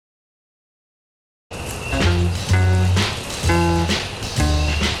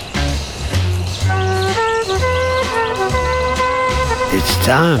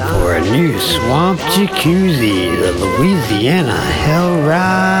time for a new Swamp Jacuzzi, the Louisiana Hell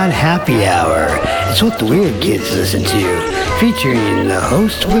Ride Happy Hour. It's what the weird kids listen to, featuring the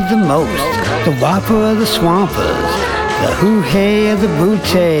host with the most, the whopper of the swampers, the hoo-hey of the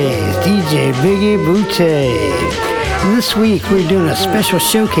booties, DJ Biggie Booty. And this week we're doing a special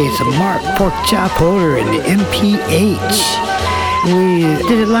showcase of Mark Pork Chop Holder and the MPH. We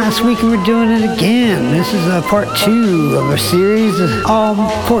did it last week and we're doing it again. This is part 2 of a series of all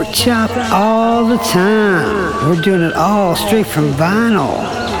pork chop all the time. We're doing it all straight from vinyl.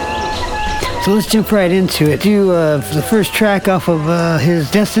 So let's jump right into it. Do the first track off of his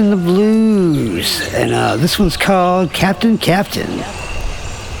Death in the Blues. And this one's called Captain Captain.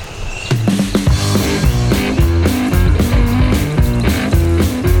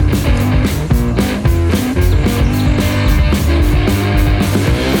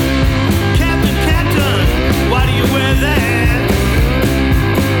 Captain,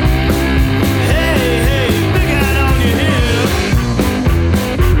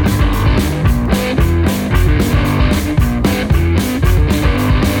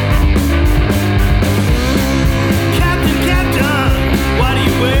 Captain,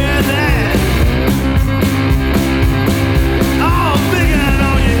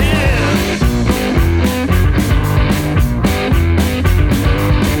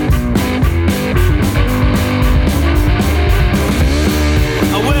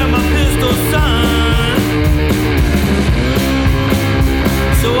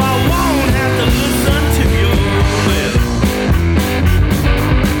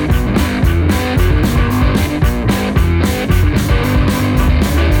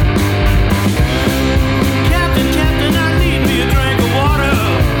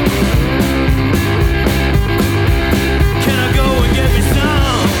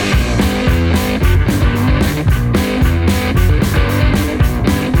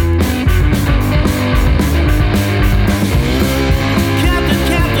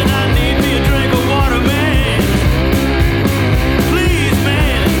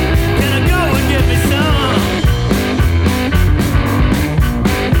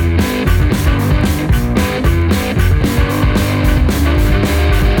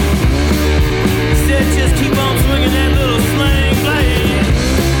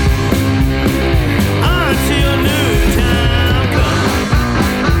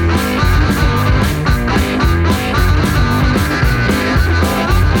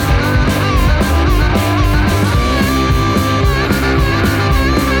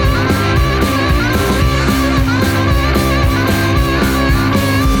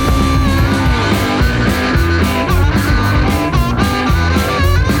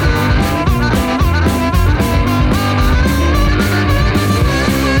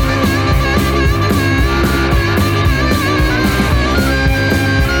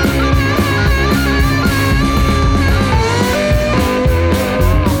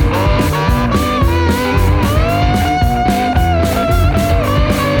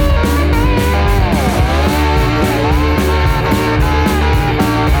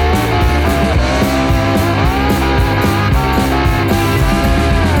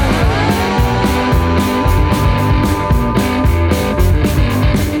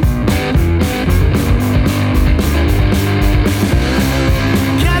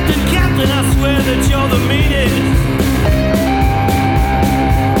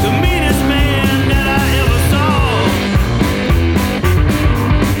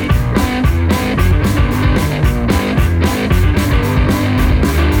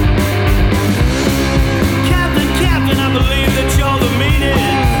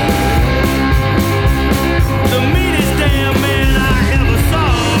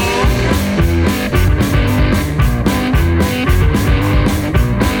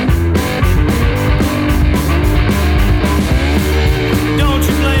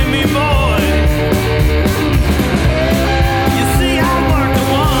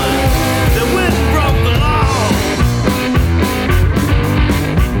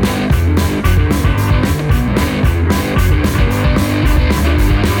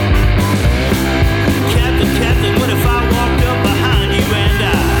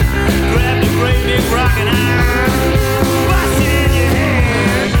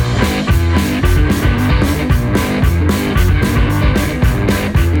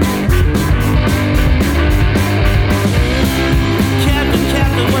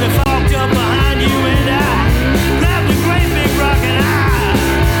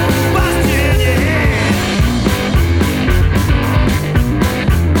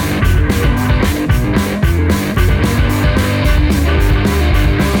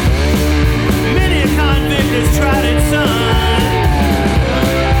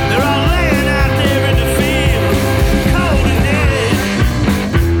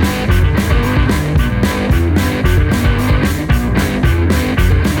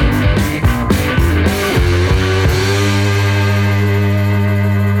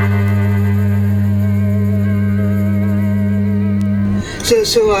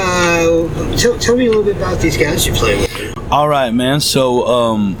 Tell me a little bit about these guys you play with. All right, man.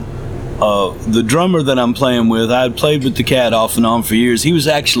 So, the drummer that I'm playing with, I had played with the Cat off and on for years. He was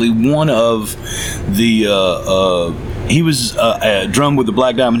actually one of the. He was drummed with the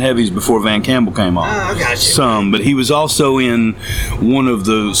Black Diamond Heavies before Van Campbell came on. Oh, gotcha. But he was also in one of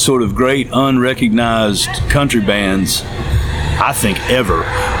the sort of great unrecognized country bands, I think, ever.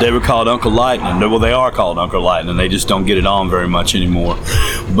 They were called Uncle Lightning. Well, they are called Uncle Lightning. They just don't get it on very much anymore.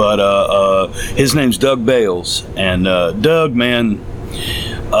 But his name's Doug Bales. And Doug, man,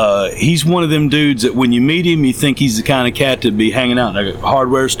 he's one of them dudes that when you meet him, you think he's the kind of cat to be hanging out in a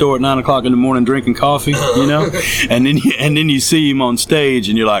hardware store at 9 o'clock in the morning drinking coffee, you know? and then you see him on stage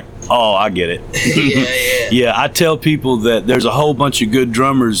and you're like, oh, I get it. Yeah, I tell people that there's a whole bunch of good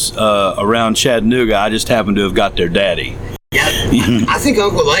drummers around Chattanooga. I just happen to have got their daddy. Yeah, I think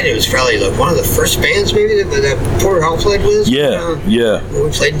Uncle Lightning was probably like one of the first bands maybe that Porter Hall played with. Yeah. When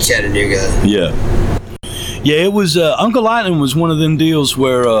we played in Chattanooga. Yeah, it was Uncle Lightning was one of them deals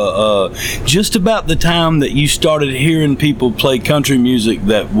where just about the time that you started hearing people play country music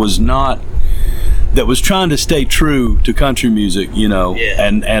that was trying to stay true to country music, you know,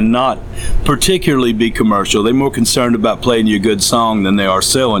 and not particularly be commercial. They're more concerned about playing you a good song than they are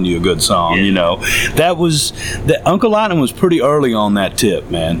selling you a good song, you know. That Uncle Lightning was pretty early on that tip,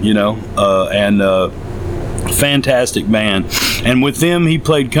 man, you know, fantastic band. And with them, he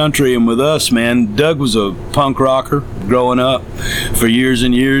played country, and with us, man, Doug was a punk rocker growing up for years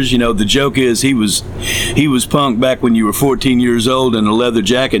and years. You know, the joke is he was punk back when you were 14 years old in a leather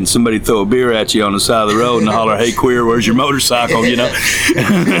jacket and somebody throw a beer at you on the side of the road and holler, "Hey queer, where's your motorcycle?" You know.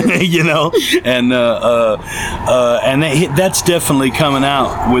 You know, and that's definitely coming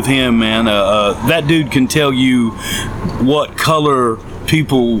out with him, man. That dude can tell you what color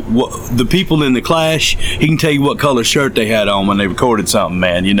the people in the Clash, he can tell you what color shirt they had on when they recorded something,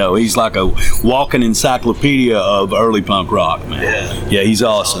 man. You know, he's like a walking encyclopedia of early punk rock, man. Yeah, he's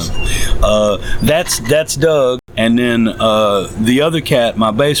awesome. That's Doug. And then the other cat,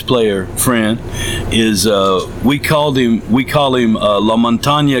 my bass player friend, is we call him La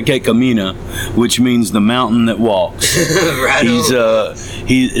Montaña que Camina, which means the mountain that walks. Right.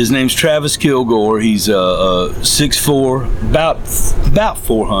 His name's Travis Kilgore. He's 6'4", about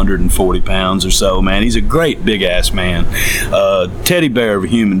 440 pounds or so, man. He's a great big ass man, teddy bear of a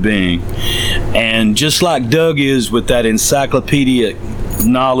human being, and just like Doug is with that encyclopedic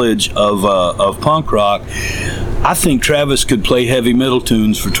knowledge of punk rock, I think Travis could play heavy metal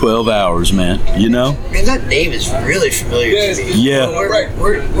tunes for 12 hours, man. You know? Man, that name is really familiar to me. Yeah.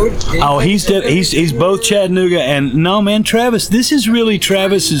 He's both Chattanooga and no, man, Travis. This is really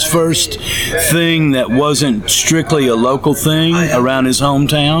Travis's first thing that wasn't strictly a local thing around his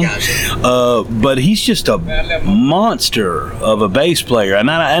hometown. But he's just a monster of a bass player,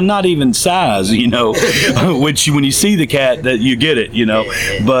 and not even size, you know. Which when you see the cat, that you get it, you know.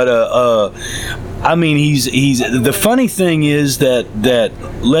 But I mean, he's the funny thing is that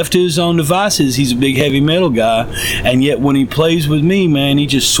left to his own devices, he's a big heavy metal guy, and yet when he plays with me, man, he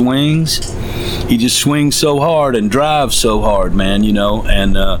just swings. He just swings so hard and drives so hard, man, you know.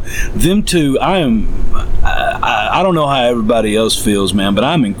 And them two, I don't know how everybody else feels, man, but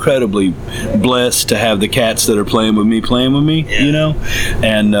I'm incredibly blessed to have the cats that are playing with me, you know.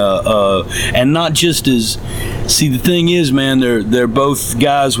 And not just as, see, the thing is, man, they're both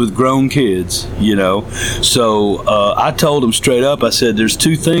guys with grown kids, you know. So I told them straight up, I said, there's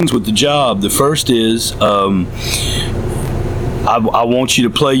two things with the job. The first is I want you to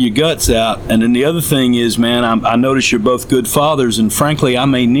play your guts out, and then the other thing is, man, I notice you're both good fathers, and frankly, I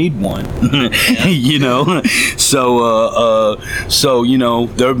may need one. You know, so you know,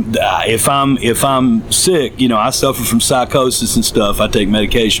 if I'm sick, you know, I suffer from psychosis and stuff. I take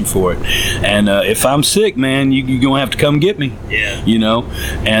medication for it, and if I'm sick, man, you're gonna have to come get me. Yeah, you know,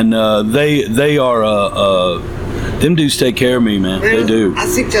 and they are. Them dudes take care of me, man. They do. I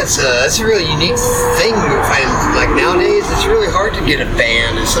think that's a really unique thing. Like nowadays, it's really hard to get a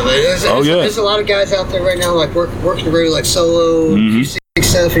band and stuff. There's a lot of guys out there right now, like working the road, like solo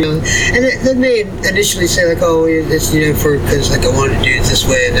stuff, you know. And then they initially say like, oh, it's, you know, because like I wanted to do it this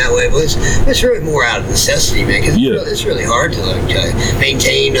way and that way, but it's really more out of necessity, man. Because it's really hard to like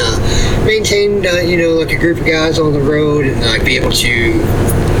maintain, you know, like a group of guys on the road and like be able to,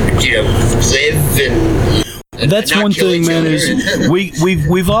 you know, live and. That's one thing, man. Is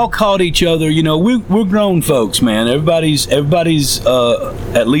we've all caught each other. You know, we're grown folks, man. Everybody's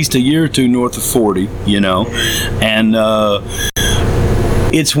at least a year or two north of 40. You know, and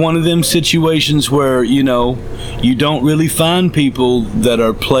it's one of them situations where, you know, you don't really find people that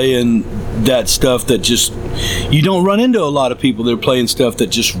are playing that stuff that just, you don't run into a lot of people that are playing stuff that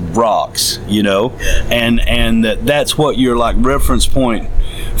just rocks, you know, and that's what your like reference point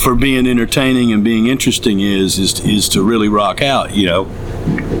for being entertaining and being interesting is to really rock out, you know.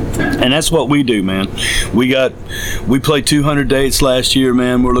 And that's what we do, man. We played 200 dates last year,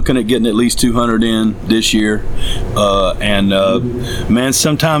 man. We're looking at getting at least 200 in this year. Man,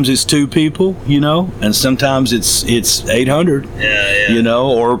 sometimes it's 2 people, you know, and sometimes it's 800, you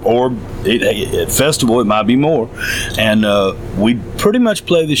know, or at festival it might be more. And we pretty much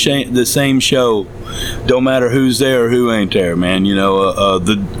play the same show, don't matter who's there or who ain't there, man. You know,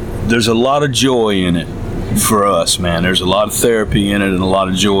 there's a lot of joy in it. For us, man, there's a lot of therapy in it and a lot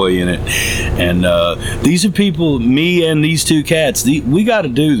of joy in it, and these are people, me and these 2 cats, we got to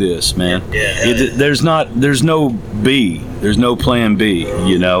do this, man. There's no B, there's no plan B,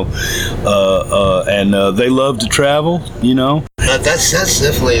 you know, and they love to travel, you know. That's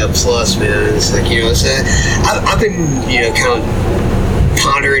definitely a plus, man. It's like, you know, I've been, you know, kind of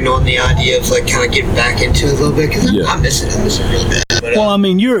pondering on the idea of like kind of getting back into it a little bit, because I miss it really bad. But, well, I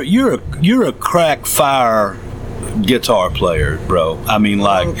mean, you're a crack fire guitar player, bro. I mean,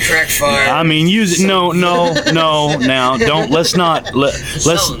 like, crack fire. I mean, use it. No. Now, don't. Let's not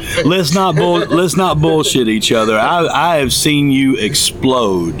bullshit each other. I have seen you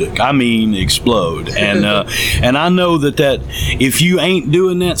explode. I mean, explode. And I know that if you ain't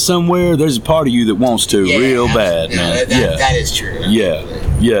doing that somewhere, there's a part of you that wants to real bad, man. That is true.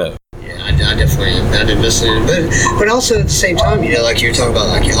 Yeah. I definitely I did miss it, but also at the same time, you know, like you were talking about,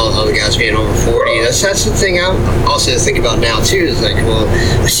 like all the guys being over 40. That's the thing I'm also thinking about now too. Is like, well,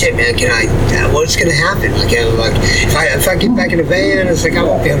 shit, man, what's gonna happen? Like, you know, like if I get back in the van, it's like I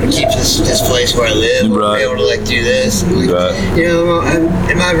won't be able to keep this place where I live. I won't be able to like do this. And, like, you know,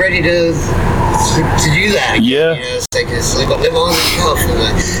 am I ready to do that again? Yeah. You know, it's like live on the shelf.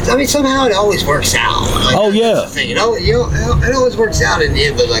 And I mean, somehow it always works out. Like, yeah. The thing. You know, it always works out in the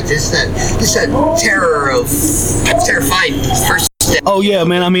end. But like that terrifying first step. Oh yeah,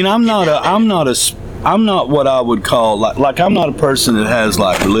 man. I mean, I'm not what I would call like I'm not a person that has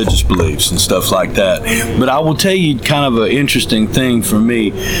like religious beliefs and stuff like that. But I will tell you kind of an interesting thing for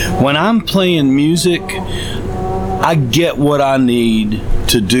me. When I'm playing music, I get what I need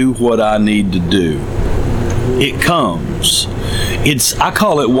to do what I need to do. It comes. I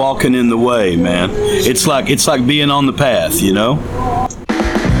call it walking in the way, man. It's like being on the path, you know?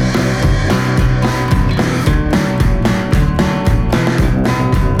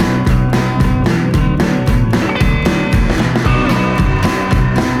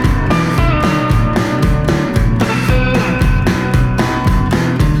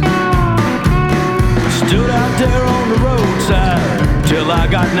 I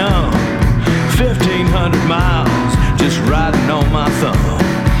got numb. 1,500 miles just riding on my thumb.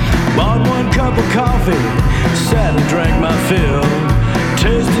 Bought 1 cup of coffee, sat and drank my fill.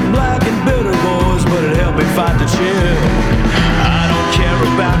 Tasted black and bitter, boys, but it helped me fight the chill. I don't care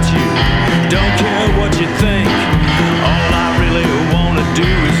about you, don't care what you think. All I really wanna do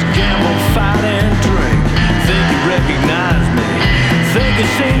is gamble, fight and drink. Think you recognize me, think you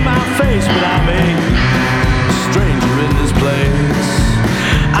see my face, but I'm a stranger in this place.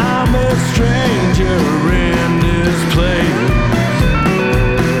 I'm a stranger in this place.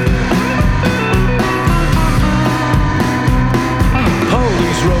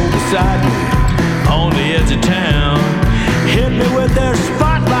 Police roll beside me on the edge of town. Hit me with their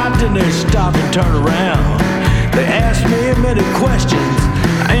spotlight, then they stop and turn around. They asked me many questions,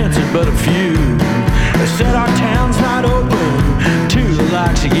 I answered but a few. They said our town's not open to the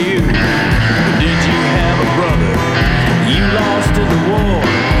likes of you. Did you have a brother you lost in the war?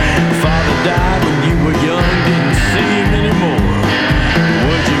 Father died when you were young, didn't see him anymore.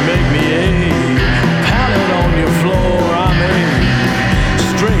 Would you make me a pallet on your floor? I'm a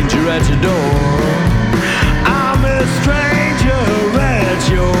stranger at your door. I'm a stranger at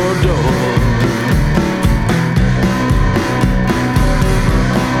your door.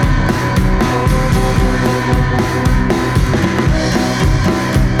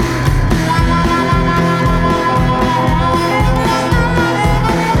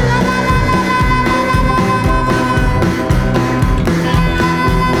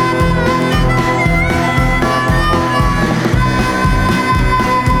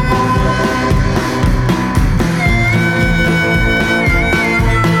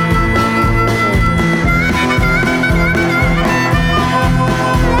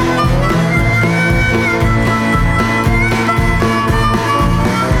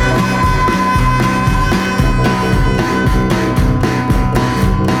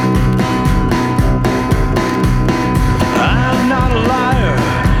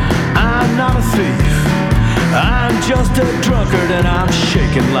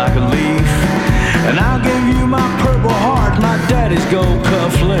 shaking like a leaf. And I'll give you my purple heart, my daddy's gold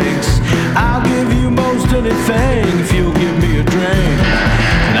cufflinks. I'll give you most anything if you'll give me a drink.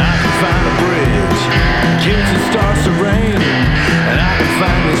 And I can find a bridge, kids, it starts to rain. And I can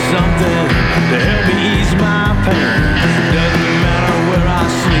find me something to help me ease my pain. Doesn't matter where I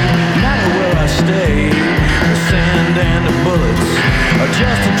sleep, matter where I stay. The sand and the bullets are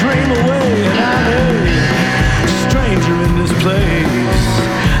just a dream away. And I'm a stranger in this place.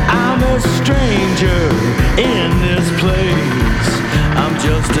 I'm a stranger in this place. I'm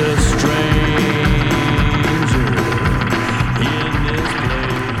just a stranger in this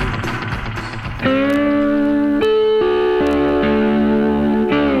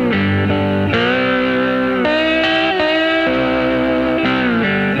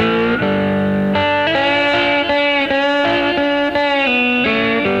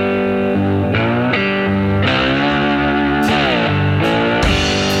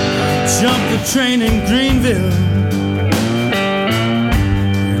train in Greenville,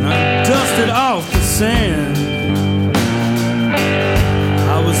 and I dusted off the sand.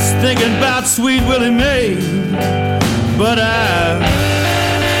 I was thinking about sweet Willie Mae, but I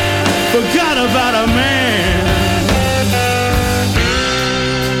forgot about a man.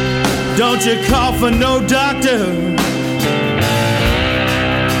 Don't you call for no doctor,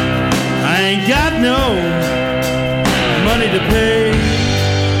 I ain't got no money to pay.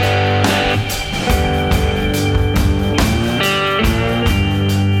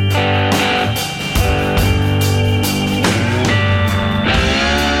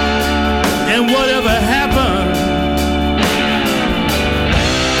 Whatever happened,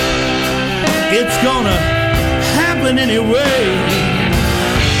 it's gonna happen anyway.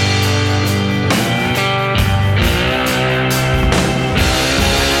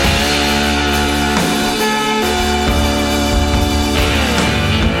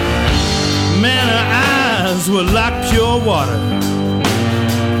 Man, her eyes were like pure water.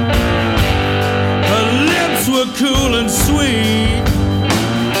 Her lips were cool and sweet.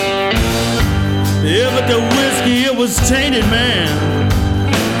 Yeah, but the whiskey, it was tainted, man.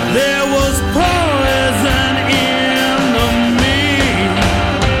 There was poison in the meat.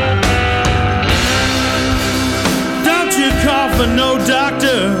 Don't you call for no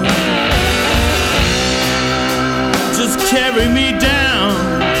doctor, just carry me down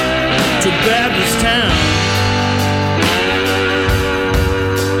to Baptist Town.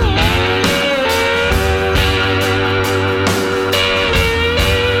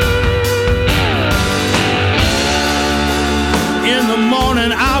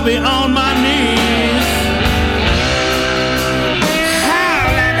 I'll be on my knees,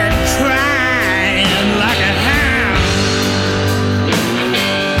 howling and crying like a hound.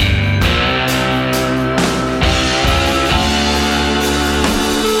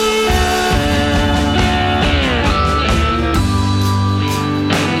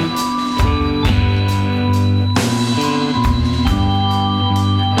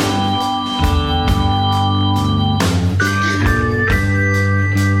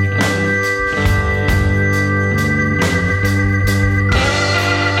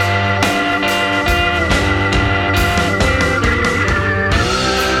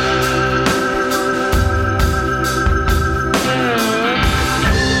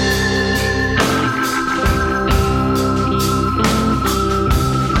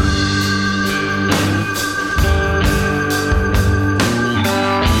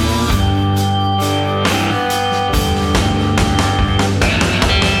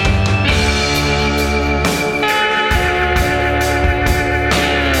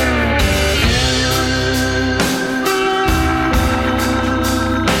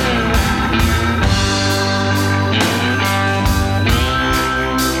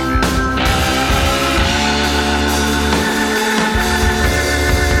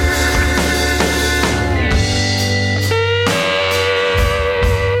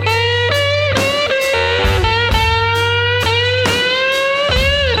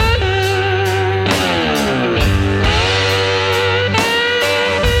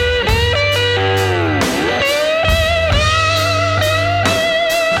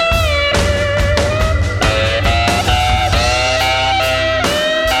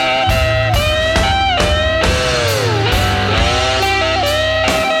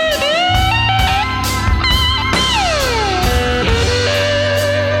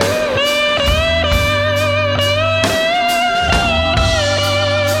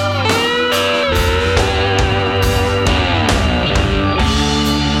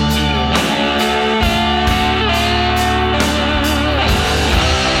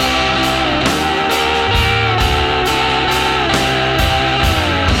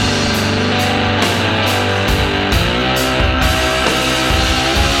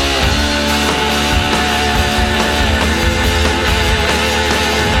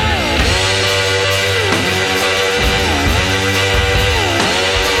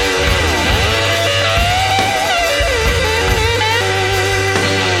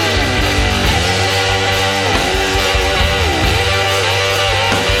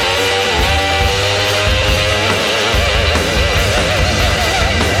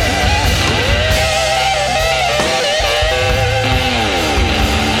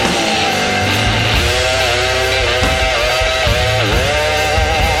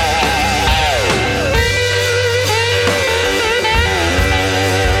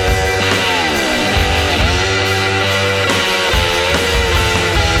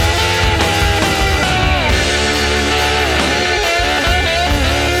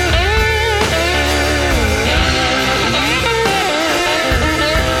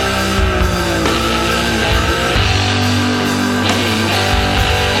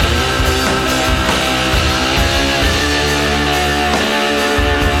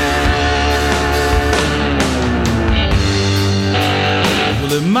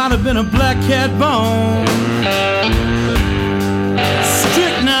 It might have been a black cat bone,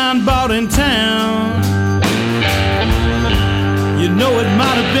 strychnine bought in town. You know it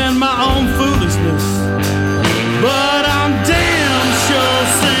might have been my own foolishness, but I'm damn sure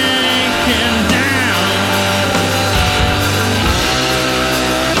sinking down.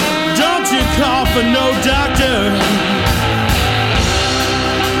 Don't you call for no doctor.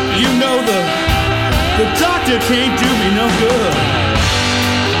 You know the doctor can't do me no good.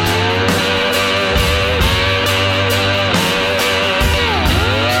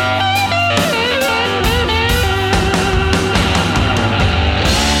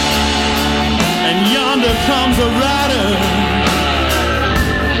 Comes a rider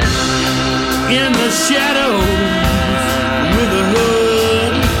in the shadows with a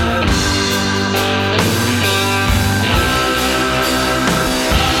hood.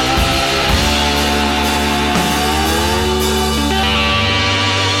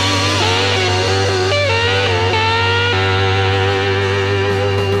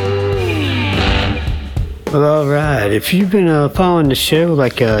 Well, all right. If you've been following the show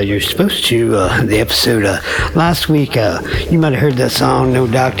like you're supposed to, the episode last week, you might have heard that song, No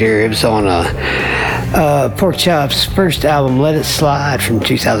Doctor. It was on Pork Chop's first album, Let It Slide, from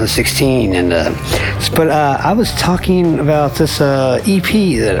 2016. But I was talking about this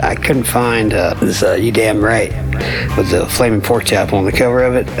EP that I couldn't find. This You Damn Right, with the Flaming Pork Chop on the cover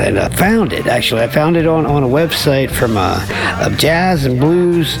of it. And I found it, actually. I found it on a website from a jazz and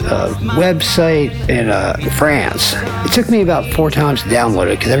blues website in France. It took me about 4 times to download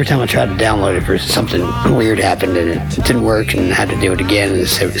it, because every time I tried to download it, something weird happened and it didn't work, and I had to do it again. And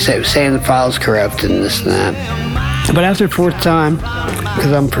it was saying the file's corrupt and this and that. But after the 4th time,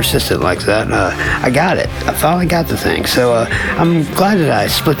 because I'm persistent like that, I got it. I finally got the thing. So I'm glad that I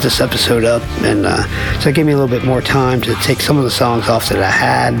split this episode up, and so it gave me a little bit more time to take some of the songs off that I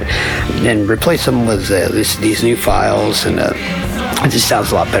had and replace them with these new files, and it just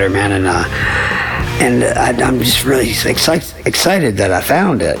sounds a lot better, man. And I'm just really excited that I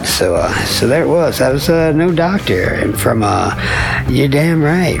found it. So there it was. That was No Doctor, and from You're Damn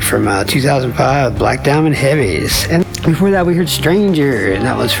Right, from 2005, Black Diamond Heavies. And before that, we heard Stranger, and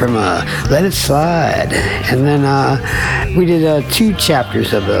that was from Let It Slide. And then we did 2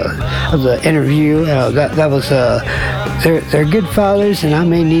 chapters of the interview. That was They're Good Fathers, and I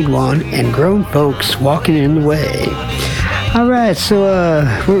May Need One, and Grown Folks Walking in the Way. All right, so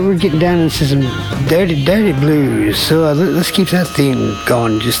we're getting down into some dirty blues. So let's keep that theme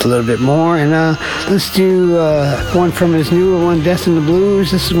going just a little bit more, and let's do one from his newer one, Death in the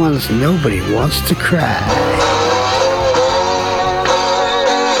Blues. This is one that's Nobody Wants to Cry.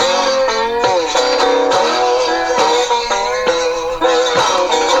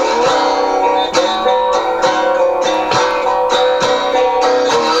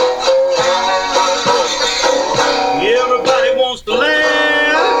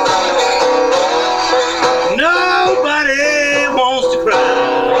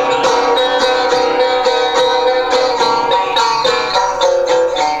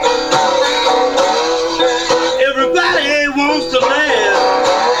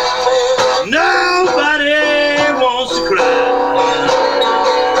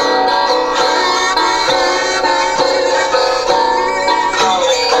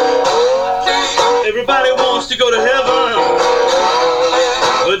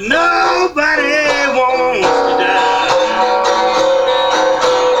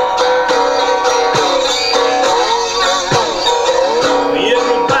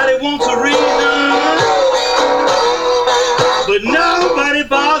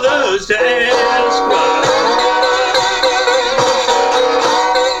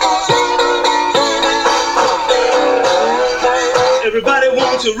 Everybody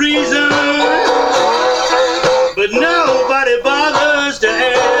wants a reason, but nobody bothers to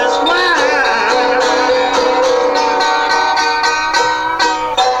ask why.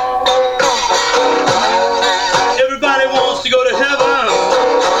 Everybody wants to go to heaven,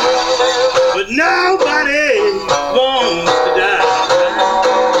 but nobody wants to die.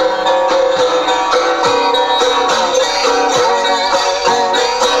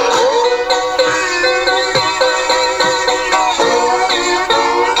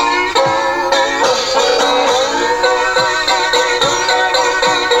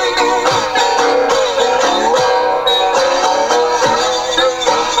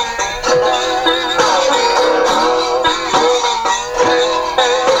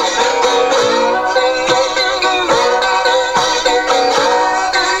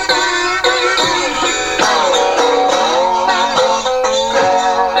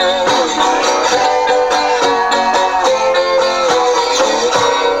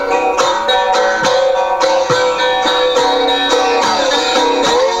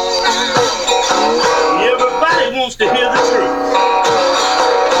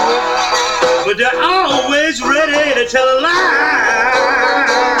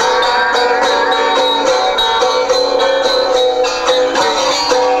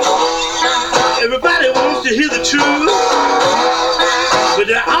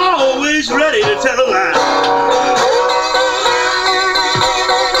 they're always ready to tell a lie.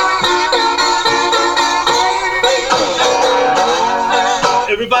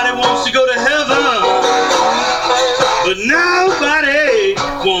 Everybody wants to go to heaven, but nobody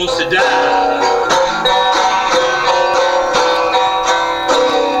wants to die.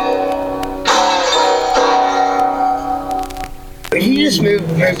 You just moved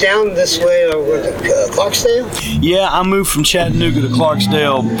down this way over to Clarksdale? Yeah, I moved from Chattanooga to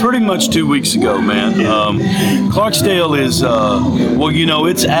Clarksdale pretty much 2 weeks ago, man. Clarksdale is, well, you know,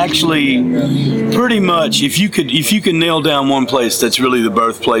 it's actually pretty much, if you could nail down one place that's really the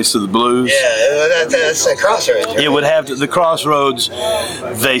birthplace of the blues. Yeah, that's the crossroads. Right? It would have to, the crossroads,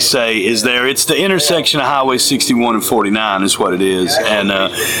 they say, is there. It's the intersection of Highway 61 and 49 is what it is. And,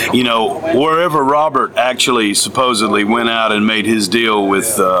 you know, wherever Robert actually supposedly went out and made his deal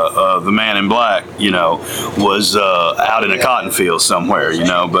with the Man in Black, you know, was out in a cotton field somewhere, you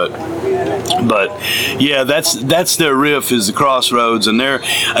know. But yeah, that's their riff, is the crossroads, and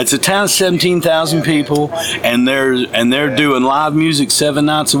it's a town of 17,000 people, and they're doing live music 7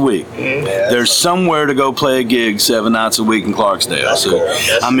 nights a week. There's somewhere to go play a gig 7 nights a week in Clarksdale. So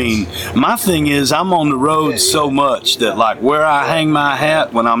I mean, my thing is, I'm on the road so much that, like, where I hang my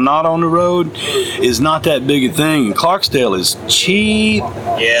hat when I'm not on the road is not that big a thing. And Clarksdale is cheap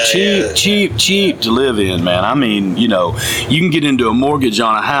to live in, man. I mean, you know, you can get into a mortgage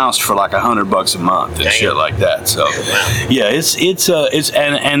on a house for like $100 a month and shit like that. So yeah, it's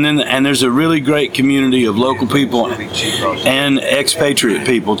and there's a really great community of local people and expatriate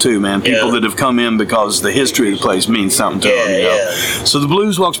people too, man. People that have come in because the history of the place means something to them, you know. So the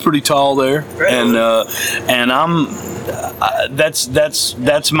Blues Walk's pretty tall there, and I'm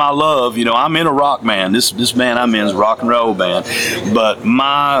that's my love, you know. I'm in a rock band. This band I'm in is a rock and roll band, but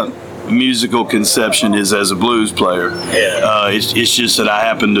my musical conception is as a blues player. It's just that I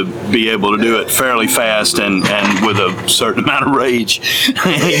happen to be able to do it fairly fast and with a certain amount of rage,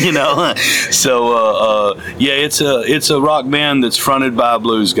 you know. So yeah, it's a rock band that's fronted by a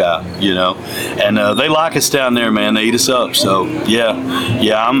blues guy, you know, and they like us down there, man. They eat us up. So yeah,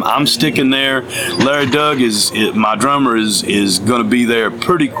 I'm sticking there. Larry Doug my drummer is going to be there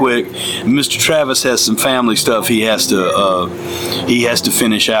pretty quick. Mr. Travis has some family stuff he has to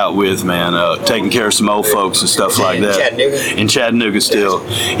finish out with, man, taking care of some old folks and stuff like that. In Chattanooga still.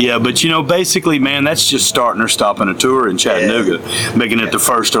 Yeah, but you know, basically, man, that's just starting or stopping a tour in Chattanooga, making it the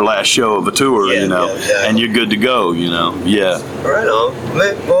first or last show of a tour, you know, and you're good to go, you know. Yeah. Right on.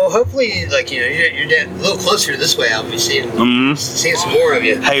 Well, hopefully, like, you know, you're a little closer this way. I'll be seeing some more of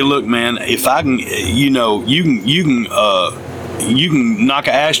you. Hey, look, man, if I can, you know, you can knock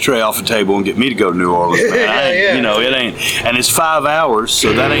an ashtray off the table and get me to go to New Orleans, man. You know, it ain't, and it's 5 hours,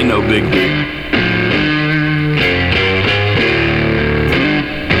 so that ain't no big deal.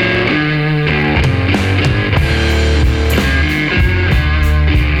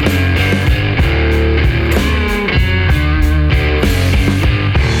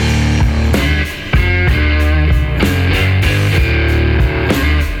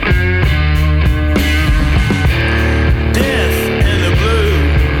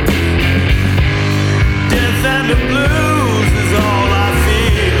 The blues is all I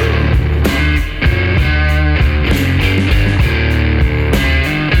feel.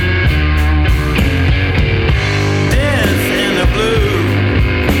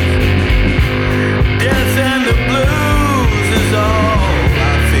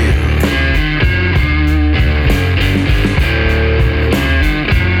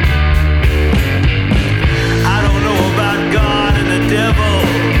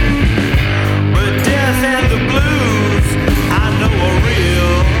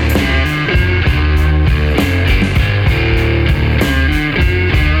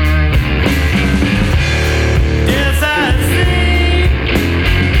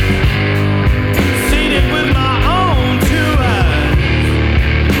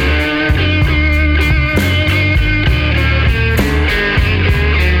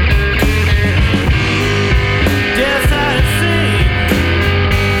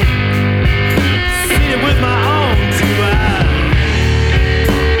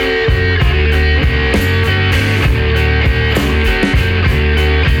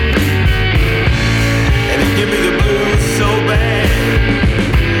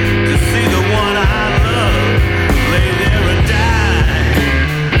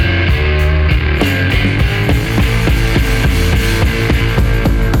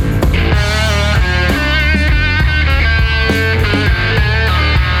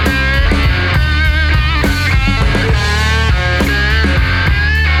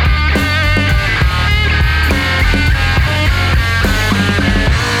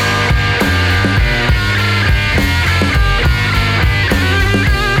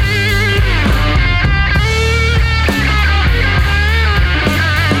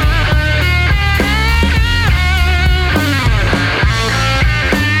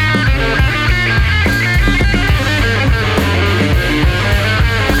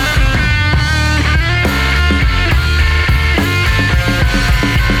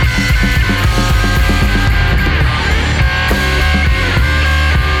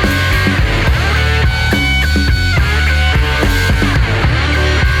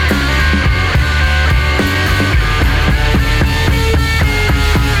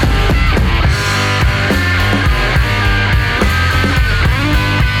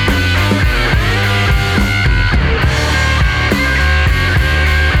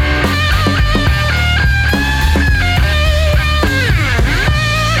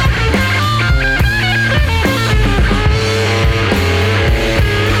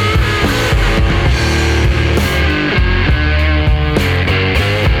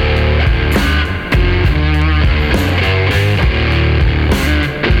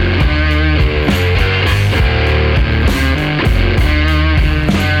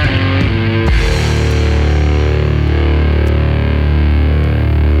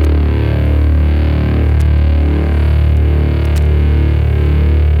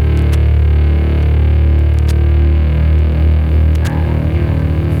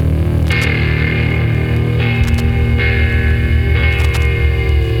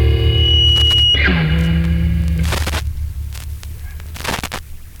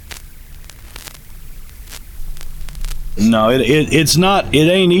 No, it's not. It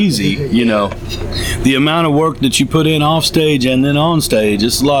ain't easy. You know, the amount of work that you put in off stage and then on stage,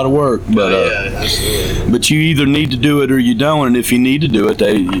 it's a lot of work. But but you either need to do it or you don't. And if you need to do it,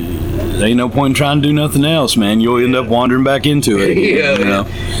 there ain't no point in trying to do nothing else, man. You'll end up wandering back into it. Yeah, you know?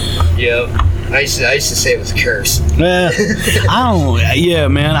 Yeah. I used to say it was a curse. I don't. Yeah,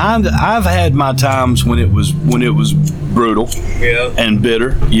 man. I've had my times when it was brutal, and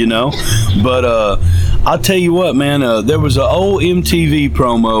bitter, you know. But I'll tell you what, man. There was an old MTV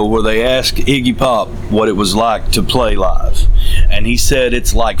promo where they asked Iggy Pop what it was like to play live, and he said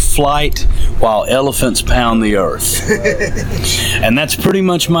it's like flight while elephants pound the earth. And that's pretty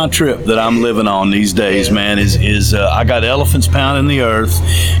much my trip that I'm living on these days, man. Is I got elephants pounding the earth,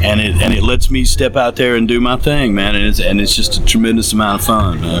 and it lets me step out there and do my thing, man. And it's just a tremendous amount of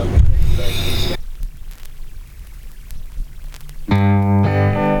fun, man.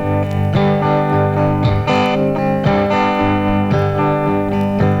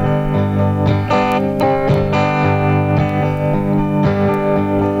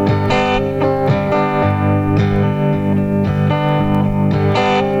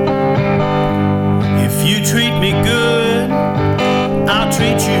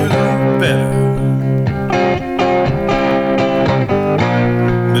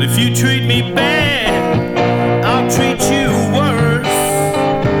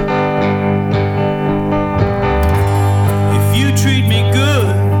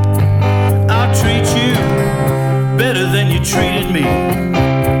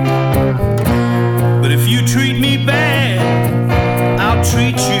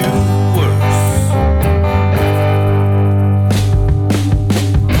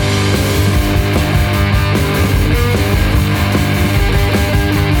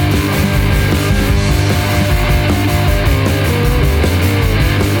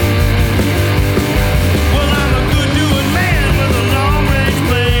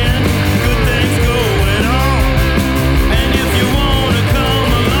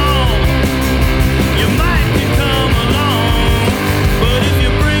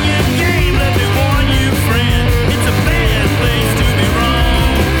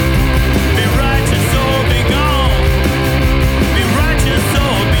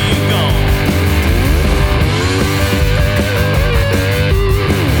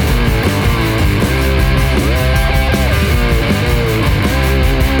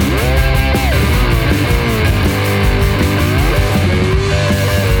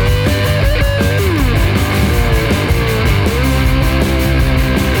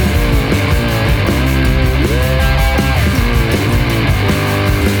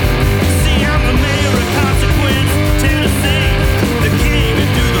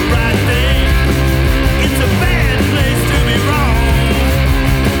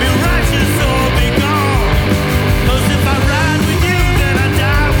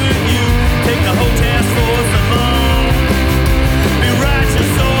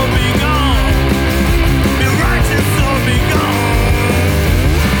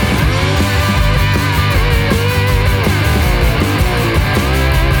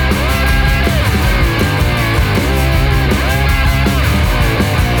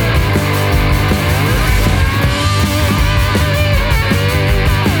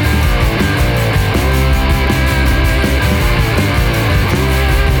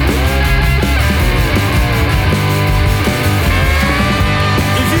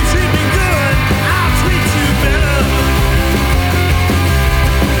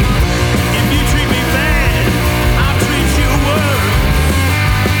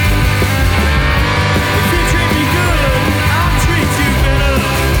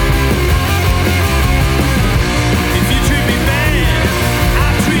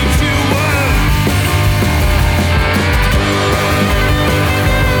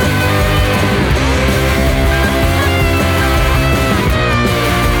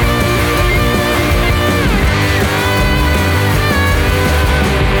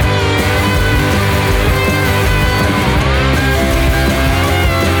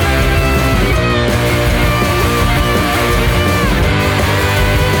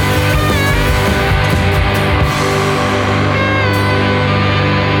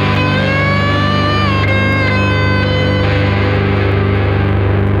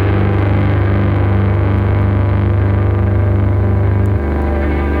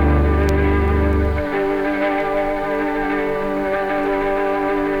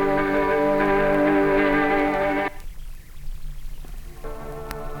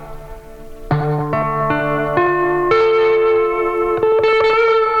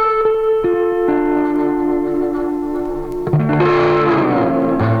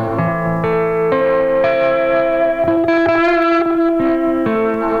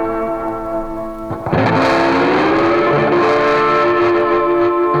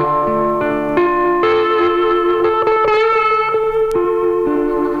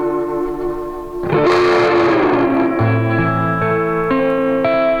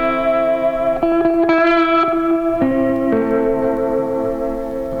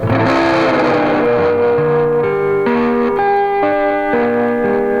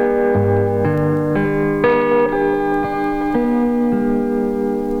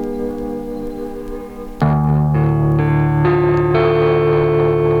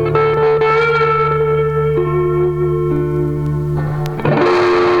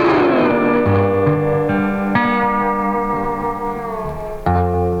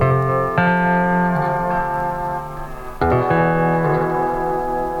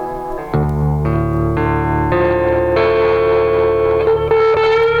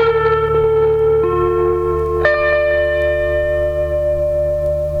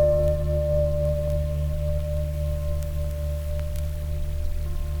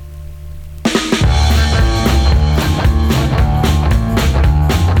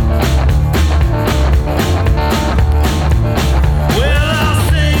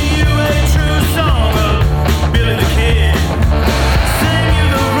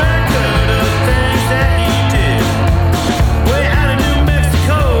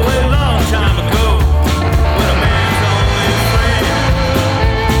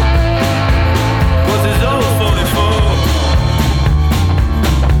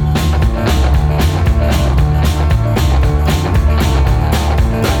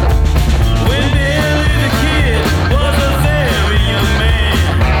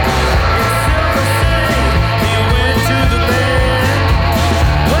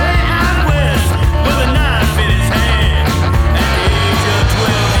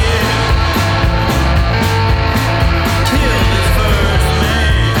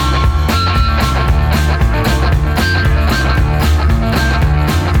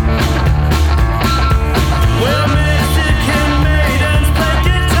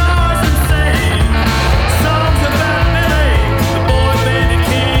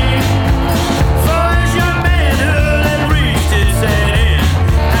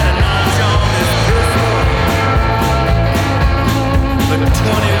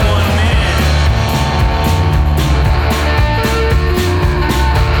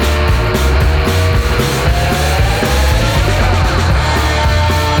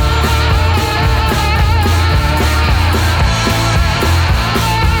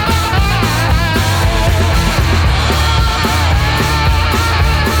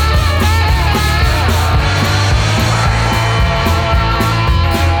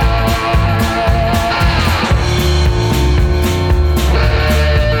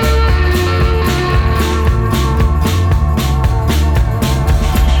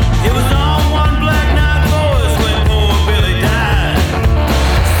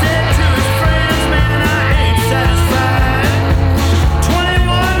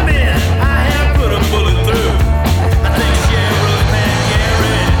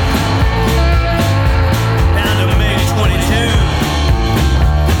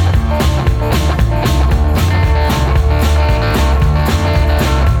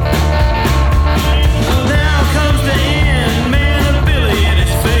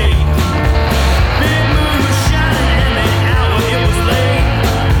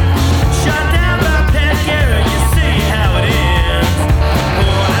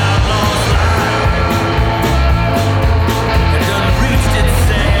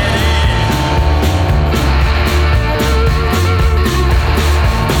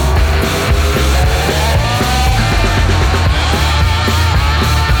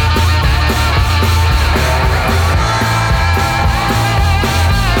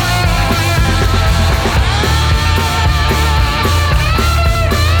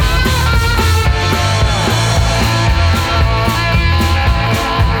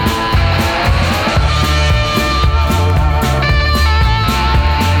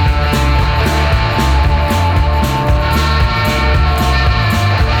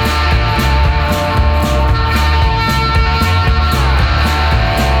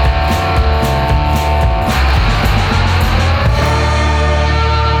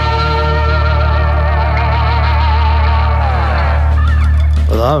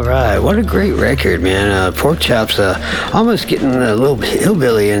 all right. What a great record, man. Pork Chop's almost getting a little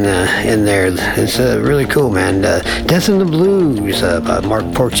hillbilly in there. It's really cool, man. Death in the Blues by Mark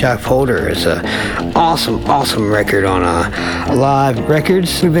Porkchop Holder. It's a awesome record on Live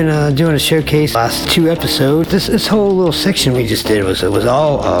Records. We've been doing a showcase last 2 episodes. This whole little section we just did was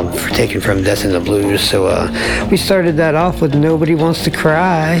all taken from Death in the Blues. So we started that off with Nobody Wants to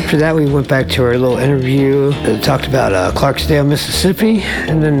Cry. After that, we went back to our little interview that talked about Clarksdale, Mississippi.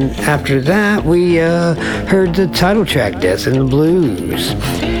 And then after that, we heard the title track, Death in the Blues.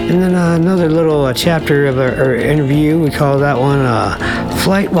 And then another little chapter of our interview, we call that one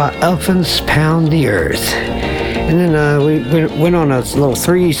Flight While Elephants Pound the Earth. And then we went on a little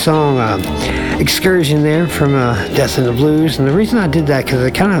 3-song excursion there from Death in the Blues. And the reason I did that, because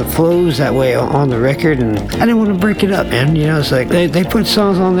it kind of flows that way on the record, and I didn't want to break it up, man. You know, it's like they put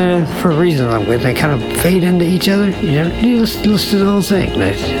songs on there for a reason. Like, they kind of fade into each other. You know, you listen to the whole thing.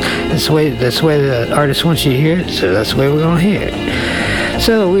 That's the way the artist wants you to hear it, so that's the way we're going to hear it.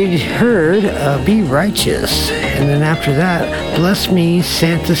 So we heard Be Righteous, and then after that, Bless Me,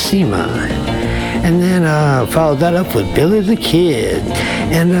 Santa Sema. And then followed that up with Billy the Kid.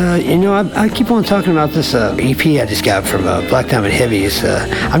 And, you know, I keep on talking about this EP I just got from Black Diamond Heavies.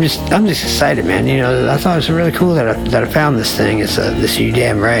 I'm just excited, man. You know, I thought it was really cool that I found this thing. It's this You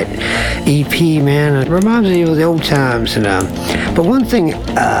Damn Right EP, man. It reminds me of the old times. And but one thing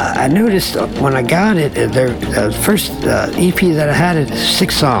I noticed when I got it, the first EP that I had, it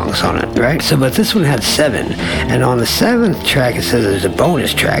 6 songs on it, right? So, but this one had 7. And on the 7th track, it said there's a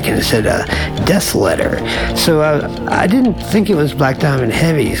bonus track, and it said Death Letter. So I didn't think it was Black Diamond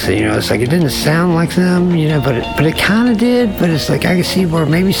Heavy. So, you know, it's like it didn't sound like them, you know, but it kind of did. But it's like I could see where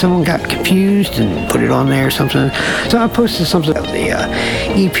maybe someone got confused and put it on there or something. So I posted something of the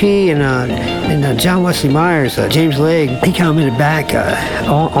EP, and John Wesley Myers, James Legg, he commented back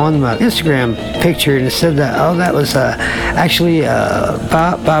on my Instagram picture, and it said that that was actually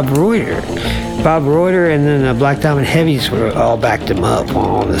Bob Reuter. Bob Reuter, and then Black Diamond Heavies were all backed him up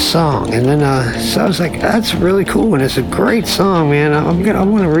on the song. And then so I was like, that's really cool, and it's a great song, man. I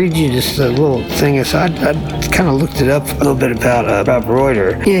want to read you just a little thing. So I kind of looked it up a little bit about Bob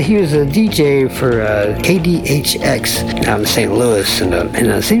Reuter. Yeah, he was a DJ for KDHX out in St. Louis, and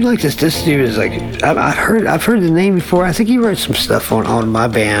it seems like this dude is like, I've heard the name before. I think he wrote some stuff on my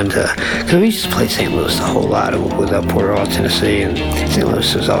band, because we used to play St. Louis a whole lot with Port Royal, Tennessee, and St.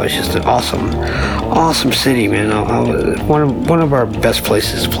 Louis was always just an awesome city, man. One of our best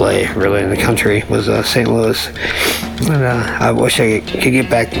places to play, really, in the country was St. Louis. And I wish I could get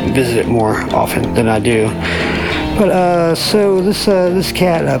back and visit it more often than I do. But so this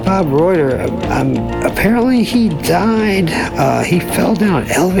cat, Bob Reuter, apparently he died. He fell down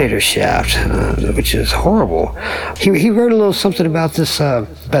an elevator shaft, which is horrible. He wrote a little something about this song,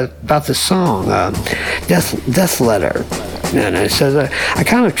 Death Letter. And it says, I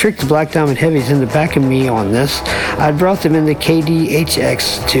kind of tricked the Black Diamond Heavies into backing me on this. I brought them into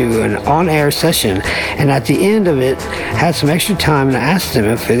KDHX to an on-air session, and at the end of it, had some extra time, and I asked them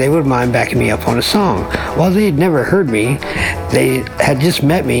if they would mind backing me up on a song. While they had never heard me, they had just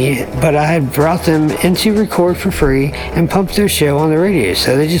met me, but I had brought them in to record for free and pumped their show on the radio,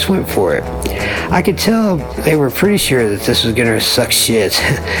 so they just went for it. I could tell they were pretty sure that this was gonna suck shit.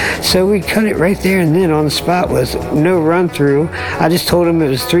 So we cut it right there and then on the spot with no run through. I just told them it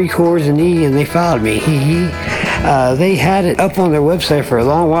was 3 chords and E, and they followed me. They had it up on their website for a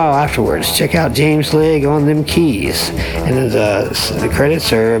long while afterwards. Check out James Legg on them keys. And the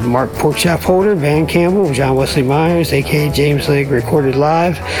credits are Mark Porkchop Holder, Van Campbell, John Wesley Myers, aka James Legg, recorded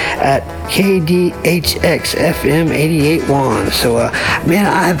live at KDHX FM 88.1. So, man,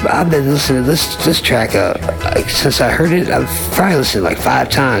 I've been listening to this track since I heard it. I've probably listened like 5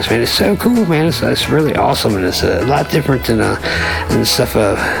 times, man. It's so cool, man. It's really awesome, and it's a lot different than the stuff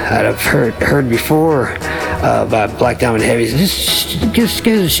that I've heard before by Black Diamond Heavies. It just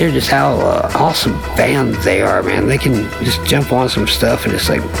goes to show just how awesome band they are, man. They can just jump on some stuff and just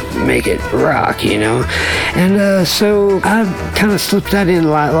like make it rock, you know. And so I kind of slipped that in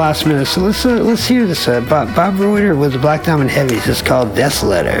last minute. So let's hear this. Bob Reuter with the Black Diamond Heavies. It's called Death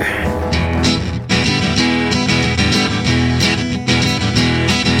Letter. I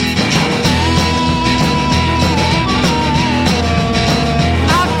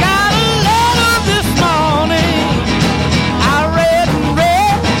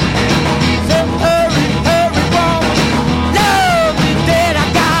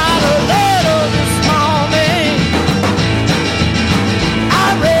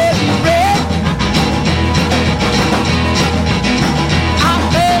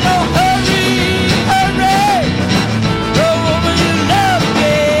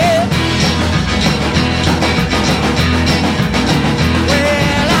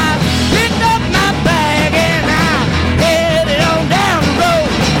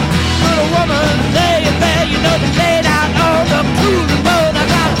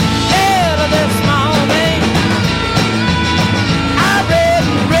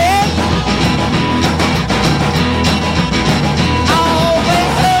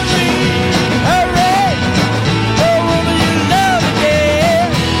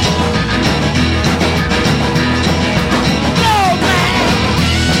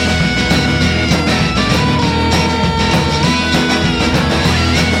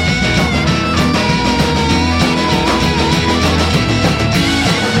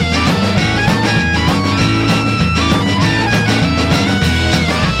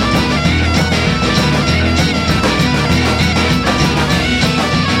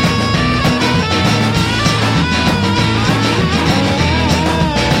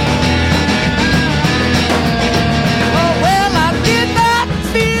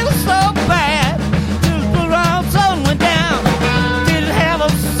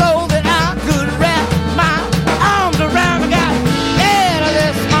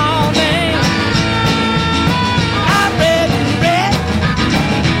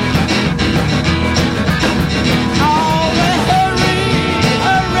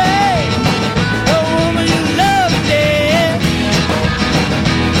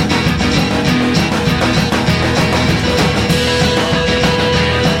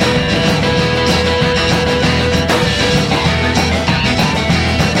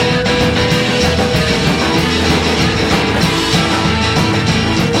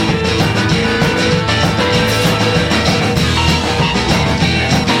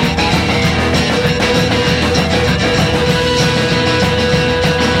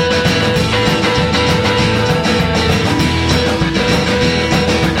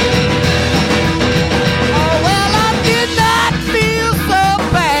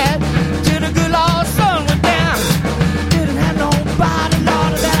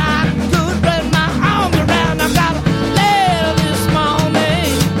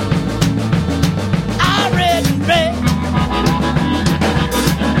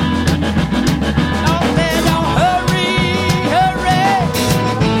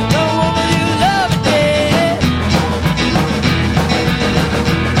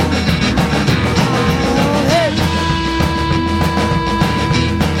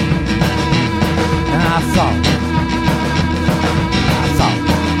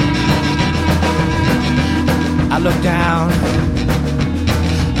look down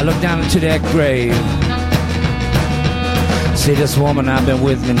into that grave. See, this woman I've been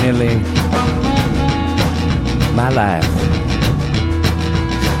with me nearly my life.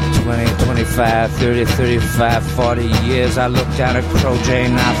 20, 25, 30, 35, 40 years. I looked down at Crow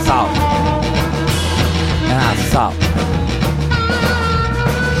Jane and I thought,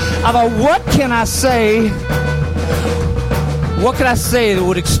 what can I say? What can I say that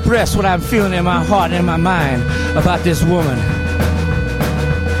would express what I'm feeling in my heart and in my mind about this woman?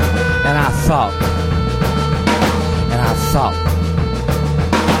 And I thought.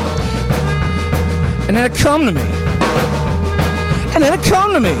 And then it come to me.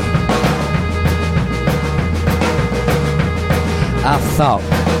 I thought.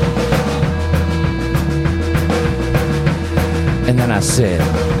 And then I said,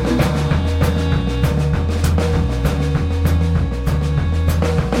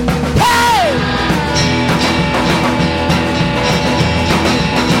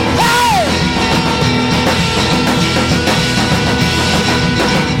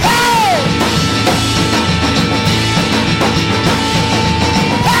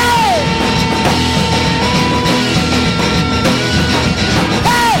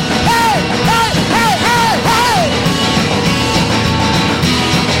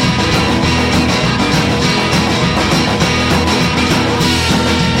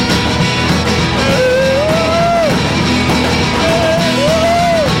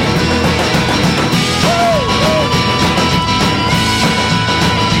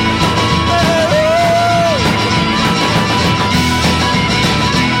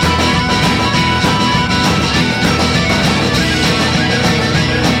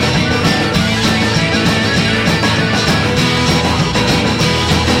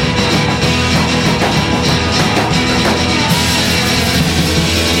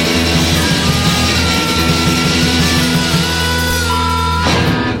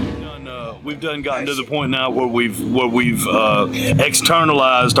 gotten to the point now where we've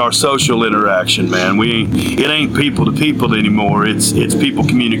externalized our social interaction, man. It ain't people to people anymore. It's people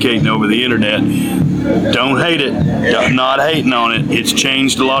communicating over the internet. Don't hate it. Not hating on it. It's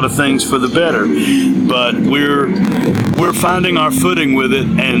changed a lot of things for the better, but we're finding our footing with it,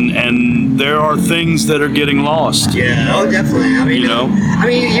 and there are things that are getting lost. Yeah, oh, definitely. I mean,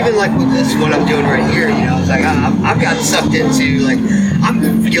 even like with this, what I'm doing right here, it's like I've got sucked into, like, I'm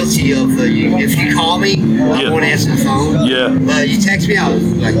guilty of if you call me, I won't answer the phone. Yeah. But you text me, I'll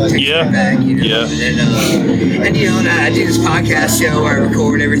text you back. Yeah. And I do this podcast show where I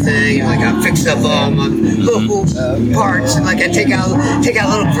record everything, and like I fix up all my local parts, and like I take out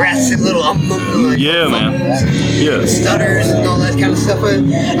little breaths and little man. Yeah. Stutters and all that kind of stuff. But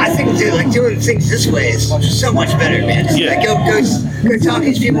I think doing things this way is so much better, man. Just like go talk to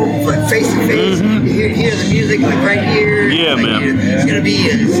these people like face to face. Hear the music like right here. Yeah, like, man. It's gonna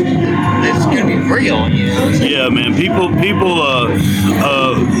be real. Yeah, man. People.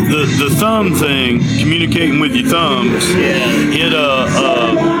 The thumb thing, communicating with your thumbs. Yeah.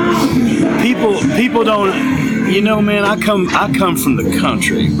 People don't. Man, I come from the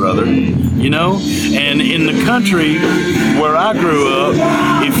country, brother. And in the country where I grew up,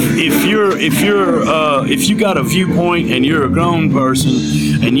 if you got a viewpoint and you're a grown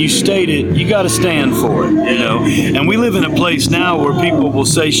person and you state it, you got to stand for it. And we live in a place now where people will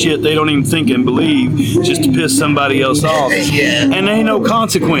say shit they don't even think and believe just to piss somebody else off. And there ain't no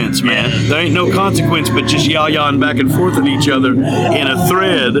consequence, man. There ain't no consequence, but just yah-yahing back and forth at each other in a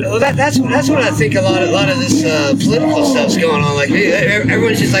thread. Well, that's what I think. A lot of this political stuff's going on. Like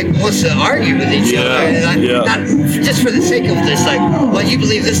everyone's just like wants to argue with each other, not just for the sake of this. Like, well, you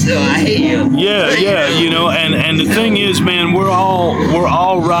believe this, though. I hate you. And the thing is, man, we're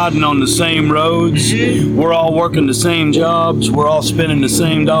all riding on the same roads. We're all working the same jobs. We're all spending the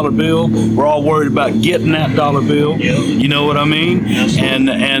same dollar bill. We're all worried about getting that dollar bill. You know what I mean?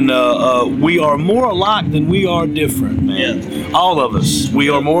 And we are more alike than we are different, man. All of us, we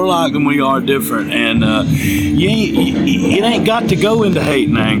are more alike than we are different. And it ain't got to go into hate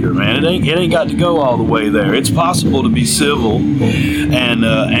and anger, man. It ain't got to go all the way there. It's possible to be civil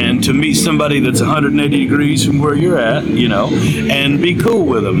and to meet somebody that's 180 degrees from where you're at, and be cool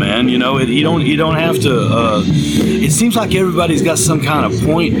with them, man. You don't have to. It seems like everybody's got some kind of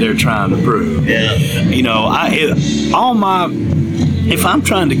point they're trying to prove. All my if I'm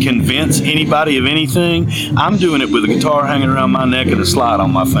trying to convince anybody of anything, I'm doing it with a guitar hanging around my neck and a slide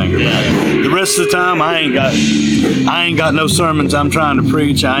on my finger. The rest of the time, I ain't got no sermons I'm trying to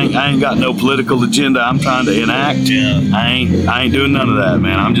preach. I ain't got no political agenda I'm trying to enact. I ain't doing none of that,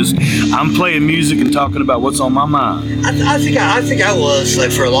 man. I'm playing music and talking about what's on my mind. I think I was,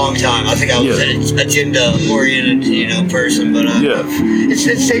 like, for a long time. I think I was an agenda-oriented, person. But it's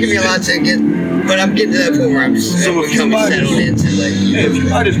taken me a lot to get. But I'm getting to that point where I'm just becoming settled into, like. Yeah, if you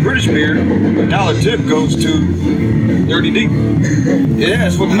buy this British beer, $1 tip goes to Dirty Deep. Yeah,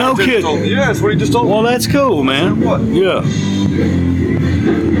 that's what no kidding. Told me. Yeah, that's what he just told me. Well, that's cool, man. What? Yeah.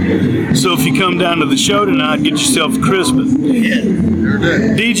 So if you come down to the show tonight, get yourself a Crispin. Yeah.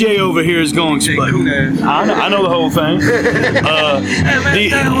 DJ over here is going to explain. I know the whole thing.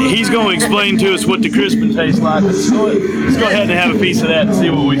 He's going to explain to us what the Crispin tastes like. Let's go ahead and have a piece of that and see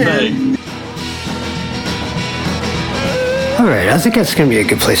what we think. Alright, I think that's going to be a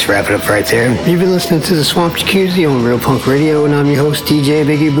good place to wrap it up right there. You've been listening to the Swamp Jacuzzi on Real Punk Radio, and I'm your host, DJ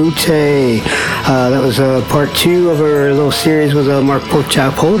Biggie Butte. That was part 2 of our little series with Mark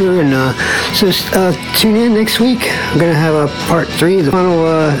Porkchop Holder, and so tune in next week. I'm going to have a part 3, the final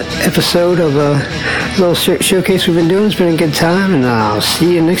episode of a little showcase we've been doing. It's been a good time, and I'll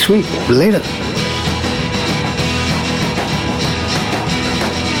see you next week. Later.